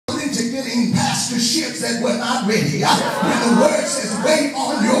to getting pastorships that were not ready. When the word says, wait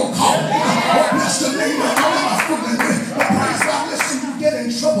on your calling. Oh, bless the name of the Lord. But praise God, listen, you get in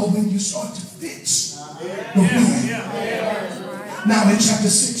trouble when you start to fix the wind. Now in chapter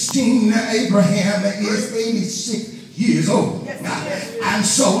 16, Abraham is 86 years old. And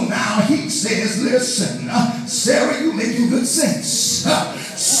so now he says, listen, Sarah, you're making good sense.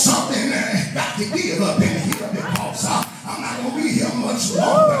 Something got to give up in here because I'm not going to be here much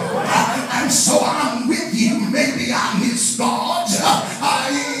longer. And so I'm with you. Maybe I miss God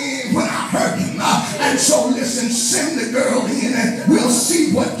when I heard him. And so listen, send the girl in and we'll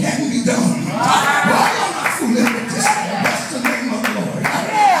see what can be done. Why am I fooling with this? That's the name of the Lord.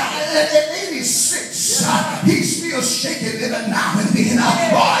 At 86, he's still shaking it now and then. Oh,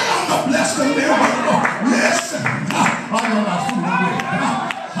 I'm not blessed the name of the Lord. Listen, I'm not fooling with it.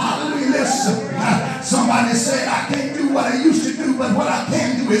 Hallelujah, listen. Somebody said, I can't do what I used to do, but what I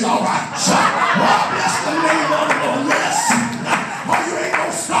can do is all right. Oh, bless the name of the Lord. Listen. Oh, you ain't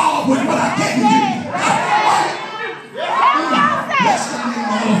gonna starve with what I can do. Bless the name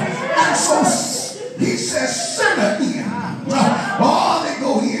of the Lord. And so he says, send her in. Oh, they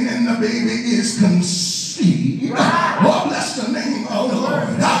go in and the baby is conceived. Oh, bless the name of the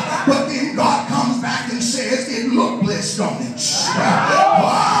Lord. But then God comes back and says, it looked blessed on it.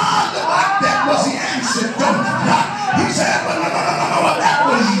 That was the answer, don't it? He said, no, that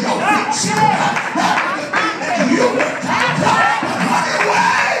was your fixing. That was the thing that you worked out. But honey,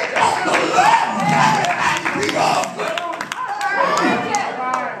 wait on the Lord and be all good.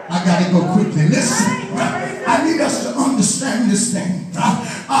 I got to go quickly. Listen, I need us to understand this thing.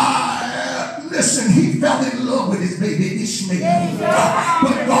 Listen, he fell in love with his baby Ishmael.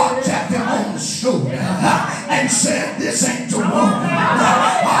 But God tapped him on the shoulder and said, this ain't the one.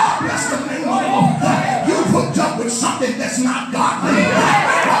 Bless the name of the Lord. You hooked up with something that's not godly.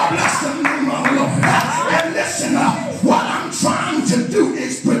 Bless the name of the Lord. And listen, what I'm trying to do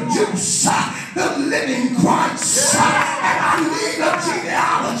is produce the living Christ. And I need a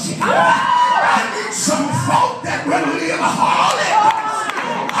genealogy. I need some folk that will live holy.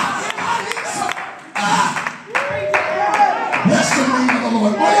 Bless the name of the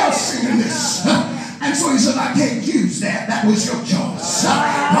Lord. Why y'all singing this? And so he said, I can't use that. That was your choice. Some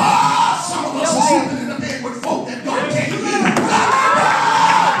of us are sleeping in the bed with folk that God can't use. That's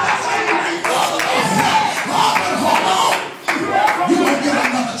the name of the Lord. But hold on. You don't get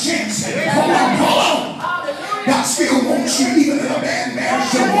another chance. Hold on. God still wants you, even in a bad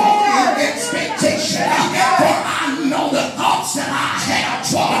marriage, to walk in expectation. For I know the thoughts that I have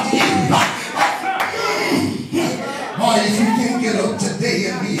toward you. Or if you can't get up today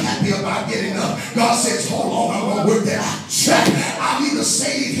and be happy about getting up, God says, hold on, I'm going to work that out. I'll either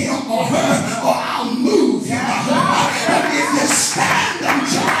save him or her, or I'll move him or her. But if you stand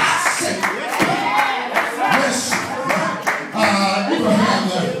until I say, yes,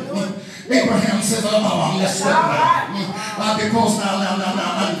 Abraham said, oh, I'm messed up because now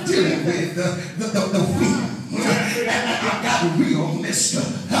I'm dealing with the wind. And I got real messed up.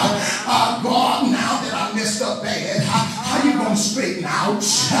 God, now that I messed up bad, how you gonna straighten out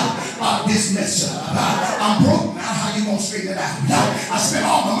this mess up? I'm broke now, how you gonna straighten it out? I spent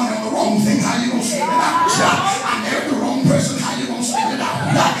all the money on the wrong thing, how you gonna straighten it out? I married the wrong person, how you gonna straighten it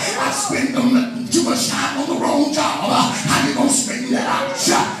out? I spent too much time on the wrong job, how you gonna straighten that out?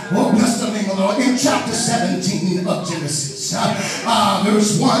 Oh, bless the name of the Lord. In chapter 17 of Genesis,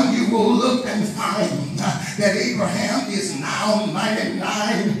 verse 1, you will look and find that Abraham is now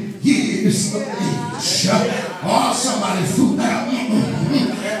 99 years of age. Oh, somebody fool now.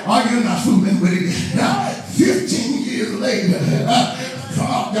 Oh, you're not fooling with it. 15 years later,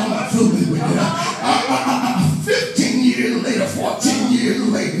 y'all not fooling with it. 15 years later, 14 years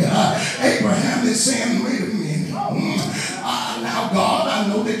later, Abraham is saying, wait a minute. Now, God, I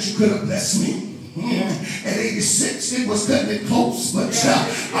know that you could have blessed me. At 86, it was cutting it close, but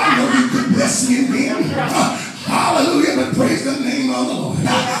I know you could bless me then. Hallelujah, but praise the name of the Lord.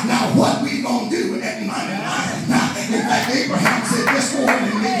 Now, what we gonna do at 99? In fact, Abraham said, let's go on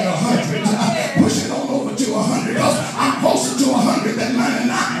and make it 100. Push it on over to 100, because I'm closer to 100 than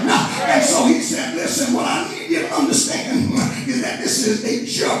 99. And so he said, listen, what I need you to understand is that this is a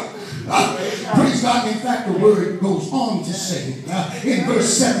joke. Praise God. In fact, the word goes on to say in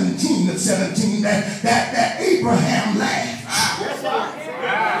verse 17 of 17 that Abraham laughed.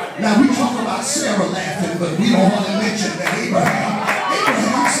 Now we talk about Sarah laughing, but we don't want to mention that Abraham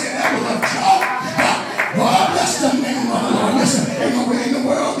said that was a joke. God bless the name of the Lord. Listen, ain't no way in the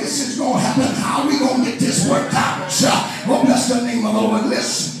world this is going to happen. How are we going to get this worked out? Oh, bless the name of the Lord.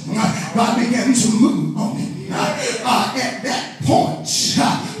 Listen, God began to move on him. At that point,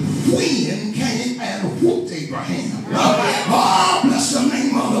 wind came and whooped Abraham. Oh, bless the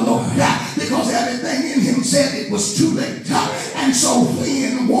name of the Lord. Because everything in him said it was too late. And so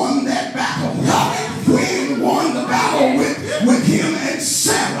wind won that battle. Wind won the battle with him and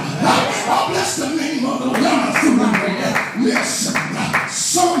Sarah. Oh, bless the name of the Lord. Listen,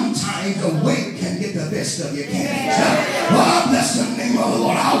 sometimes the weight can get the best of you, can't. Oh, bless the name of the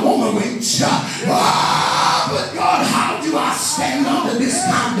Lord. I want to wait. But God, how do I stand under this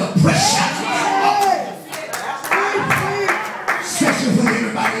kind of pressure? Especially when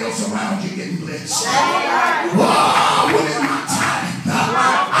everybody else around you getting blessed. Oh, when is my time?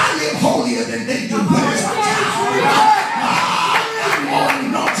 I live holier than they do. When is my time? I'm more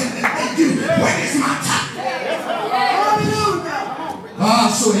anointed than they do. When is my time?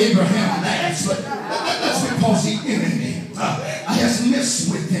 So Abraham laughs, but that's because the enemy has messed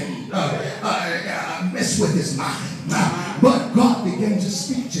with him, messed with his mind. But God began to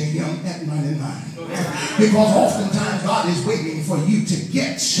speak to him at 99. Because oftentimes God is waiting for you to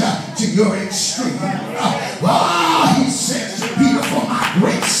get to your extreme. He says to Peter, for my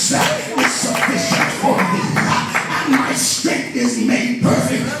grace is sufficient for thee, and my strength is made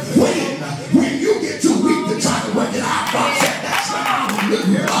perfect. When you get too weak to try to work it out, God said that's not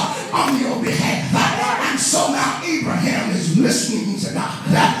on your behalf. And so now Abraham is listening to God.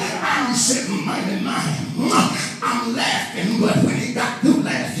 And he said, 99. I'm laughing, but when he got through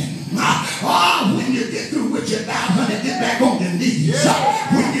laughing, when you get through with your down, honey, get back on your knees.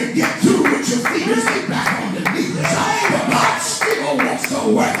 When you get through with your fingers, get back on your knees. But God still wants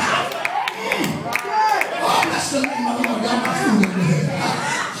to work out. Oh, bless the name of the Lord. Y'all not fooling with it.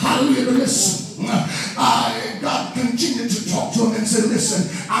 Hallelujah. But listen, God continued to talk to him and said,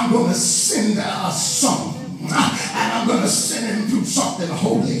 listen, I'm going to send a son. And I'm going to send him through something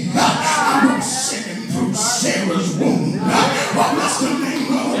holy. I'm going to send him through Sarah's womb. But bless the name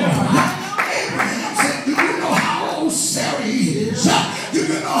of the Lord. Abraham said, do you know how old Sarah is? Do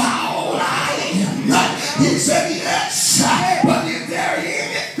you know how old I am? He said, yes. But is there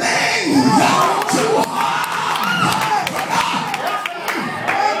anything too hard for God?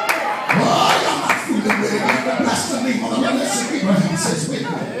 Oh, y'all not fooling with it. Bless the name of the Lord. Listen, Abraham says, wait a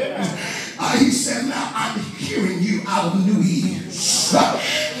minute. He said, now I'm hearing you out of new ears.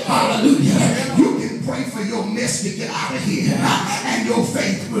 Hallelujah. You can pray for your mess to get out of here, and your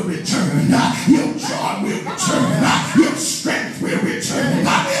faith will return. Your joy will return. Your strength will return.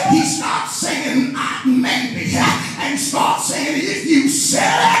 He starts saying, maybe, and starts saying, if you said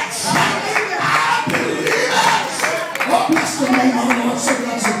it, I believe it. Oh, bless the name of the Lord. So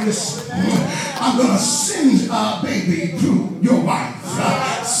God said, listen, I'm going to send a baby through your wife,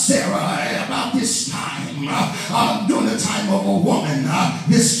 Sarah, about this time, during the time of a woman,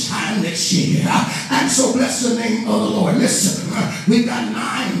 this time next year. And so bless the name of the Lord. Listen, we've got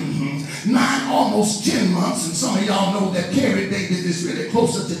nine, almost 10 months, and some of y'all know that Carrie David is really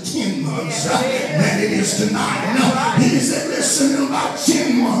closer to 10 months than it is to 9. He said, listen, in about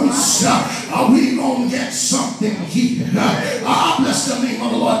 10 months, we gonna get something here. Bless the name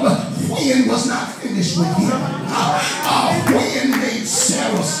of the Lord. But when was not finished with him. When made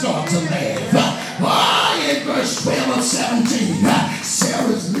Sarah start to laugh. In verse 12 of 17,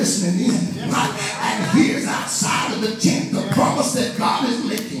 Sarah's listening in and hears outside of the tent the promise that God is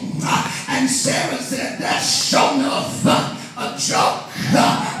making. And Sarah said, that's sure enough a joke.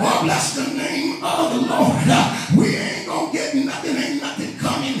 Bless the name of the Lord. We ain't gonna get nothing, ain't nothing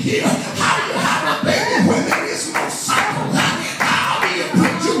coming here. How do you have a baby when there is no cycle? How do you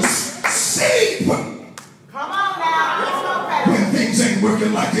produce seed when things ain't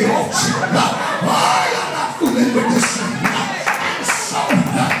working like they ought to? You're not fooling with this thing. And so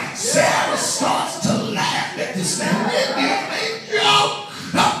Sarah starts to laugh at this thing. It is a joke.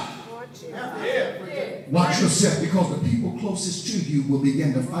 Watch yourself, because the people closest to you will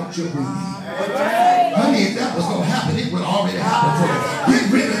begin to fight your win. Honey, if that was going to happen, it would already happen for you.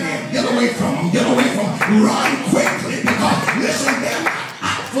 Get rid of them. Get away from them. Get away from them. Run quickly, because listen, they're not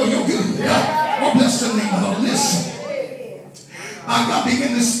out for your good. Oh, bless the name of the Lord. Listen. God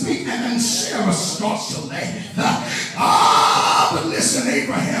began to speak, and then Sarah starts to laugh. But listen,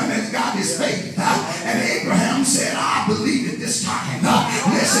 Abraham has got his faith. And Abraham said, I believe it this time.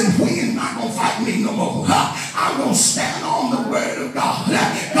 Listen, we ain't not going to fight me no more. I'm going to stand on the word of God.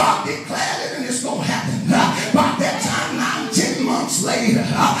 God declared it, and it's going to happen. By that time, 9-10 months later,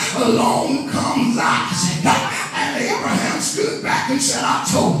 along comes Isaac. And Abraham stood back and said, I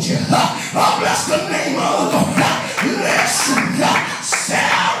told you. Bless the name of the Lord. Listen,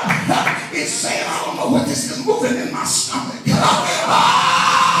 Sarah is saying, I don't know what this is moving in my stomach. But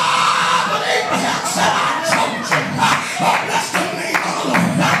Abraham said, I told you. Bless the name of the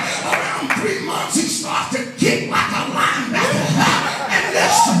Lord.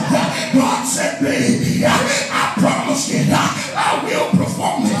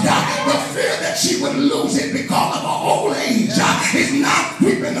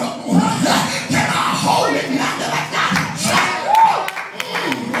 creeping up on her. Can I hold it now that I got it?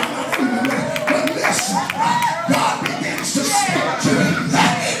 But listen, God begins to speak to him.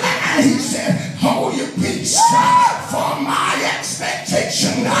 And he said, hold your peace, for my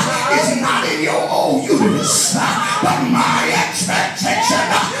expectation is not in your old uterus, but my expectation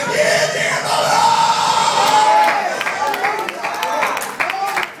is in the Lord.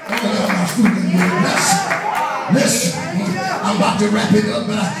 Listen, I'm about to wrap it up,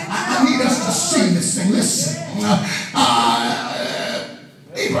 but I need us to see this thing. Listen,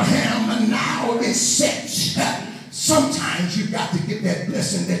 Abraham now is set. Sometimes you got to get that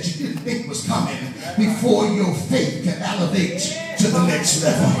blessing that you didn't think was coming before your faith can elevate to the next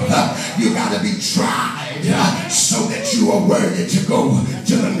level. You got to be tried so that you are worthy to go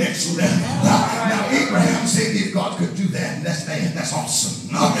to the next level. Now Abraham said if God could do that, that's awesome.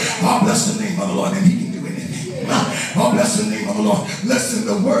 God bless the name of the Lord, and he can do anything. Oh, bless the name of the Lord. Listen,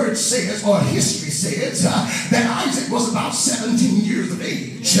 the word says, or history says, that Isaac was about 17 years of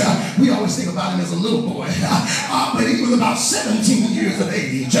age. We always think about him as a little boy, but he was about 17 years of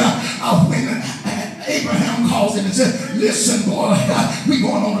age when Abraham calls him and says, listen, boy, we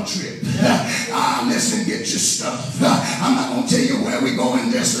going on a trip. Listen, get your stuff. I'm not going to tell you where we're going,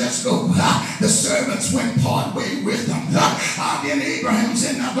 just let's go. The servants went part way with them. Then Abraham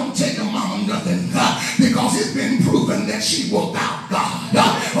said, now don't tell your mama nothing, because it's been proven that she will doubt God.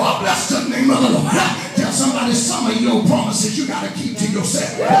 Oh, bless the name of the Lord. Tell somebody some of your promises you got to keep to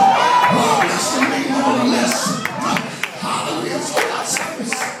yourself. Oh, bless the name of the Lord. Listen. Hallelujah. So God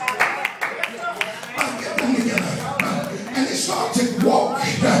says, get them together. And they start to walk.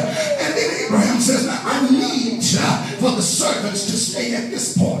 And then Abraham says, now I need for the servants to stay at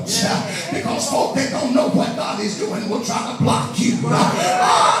this point, because folk that don't know what God is doing will try to block you.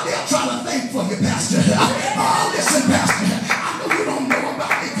 They'll try to think for you, Pastor. Listen, Pastor, I know you don't know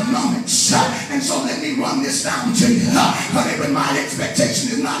about economics, and so let me run this down to you. But my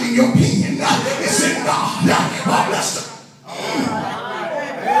expectation is not in your opinion, it's in God. Bless them.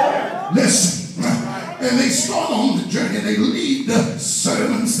 Listen. And they start on the journey. They leave the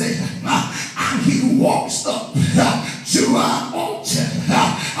servants there. And he walks up to an altar.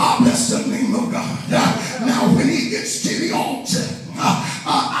 Bless the name of God. Now when he gets to the altar,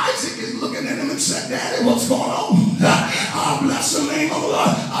 Isaac is looking at him and said, Daddy, what's going on? Bless the name of the Lord.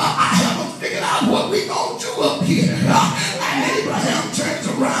 I haven't figured out what we're going to do up here. And Abraham turns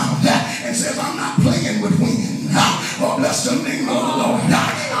around and says, I'm not playing with wind. Bless the name of the Lord.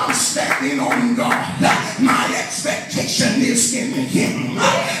 I'm standing on God. My expectation is in him.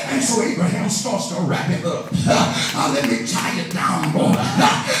 And so Abraham starts to wrap it up. Let me tie it down, boy.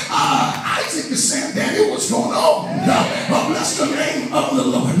 Isaac is saying, Daddy, what's going on? Bless the name of the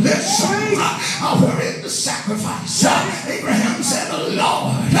Lord. Listen, where is the sacrifice? Abraham said, the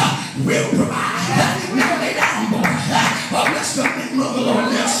Lord will provide. Now lay down, boy. Bless the name of the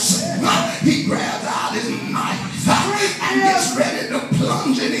Lord. Listen, he grabs out his knife and gets ready to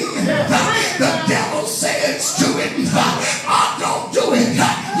plunge it in. The devil says to him, don't do it. You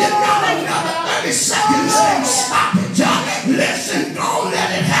got another 30 seconds and stop it. Listen, don't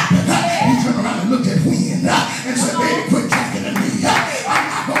let it happen. He turned around and looked at Wynn and said, baby, quit talking to me. I'm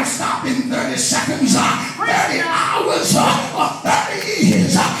not going to stop in 30 seconds, 30 hours, or 30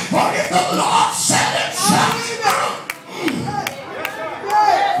 years. For if the Lord said it,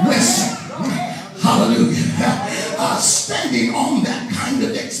 listen, hallelujah. Standing on that kind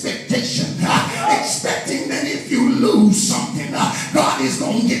of expectation, expecting that if you lose something, God is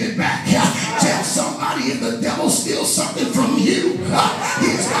going to give it back. Tell somebody if the devil steals something from you,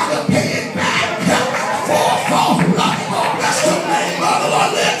 he's got to pay it back fourfold. Oh, bless the name of the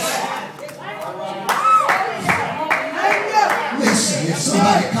Lord. Listen, if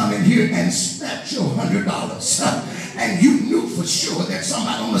somebody come in here and snatch your $100, and you knew for sure that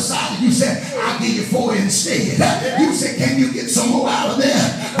somebody on the side of you said, I'll give you 4 instead. You said, can you get some more out of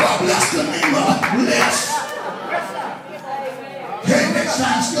there? God bless the name of bless. Hey, next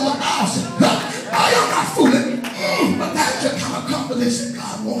time still 1,000. I am not fooling. But that's the kind of confidence that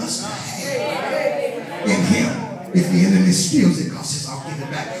God wants us to have in him. If the enemy steals it, God says, I'll give it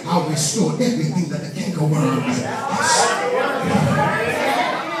back. I'll restore everything that the cankerworm has.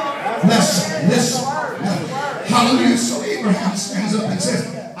 Listen. Hallelujah. So Abraham stands up and says,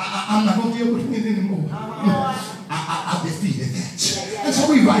 I'm not going to deal with him anymore. I defeated that. And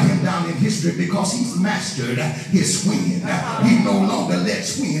so we write him down in history because he's mastered his wind. He no longer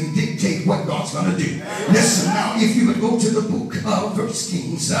lets wind dictate what God's going to do. Listen now, if you would go to the book of 1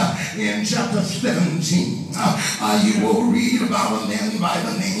 Kings in chapter 17, you will read about a man by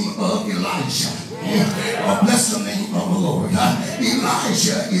the name of Elijah. Bless the name of the Lord. Elijah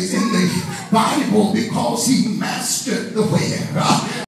Elijah is in the Bible because he mastered the where.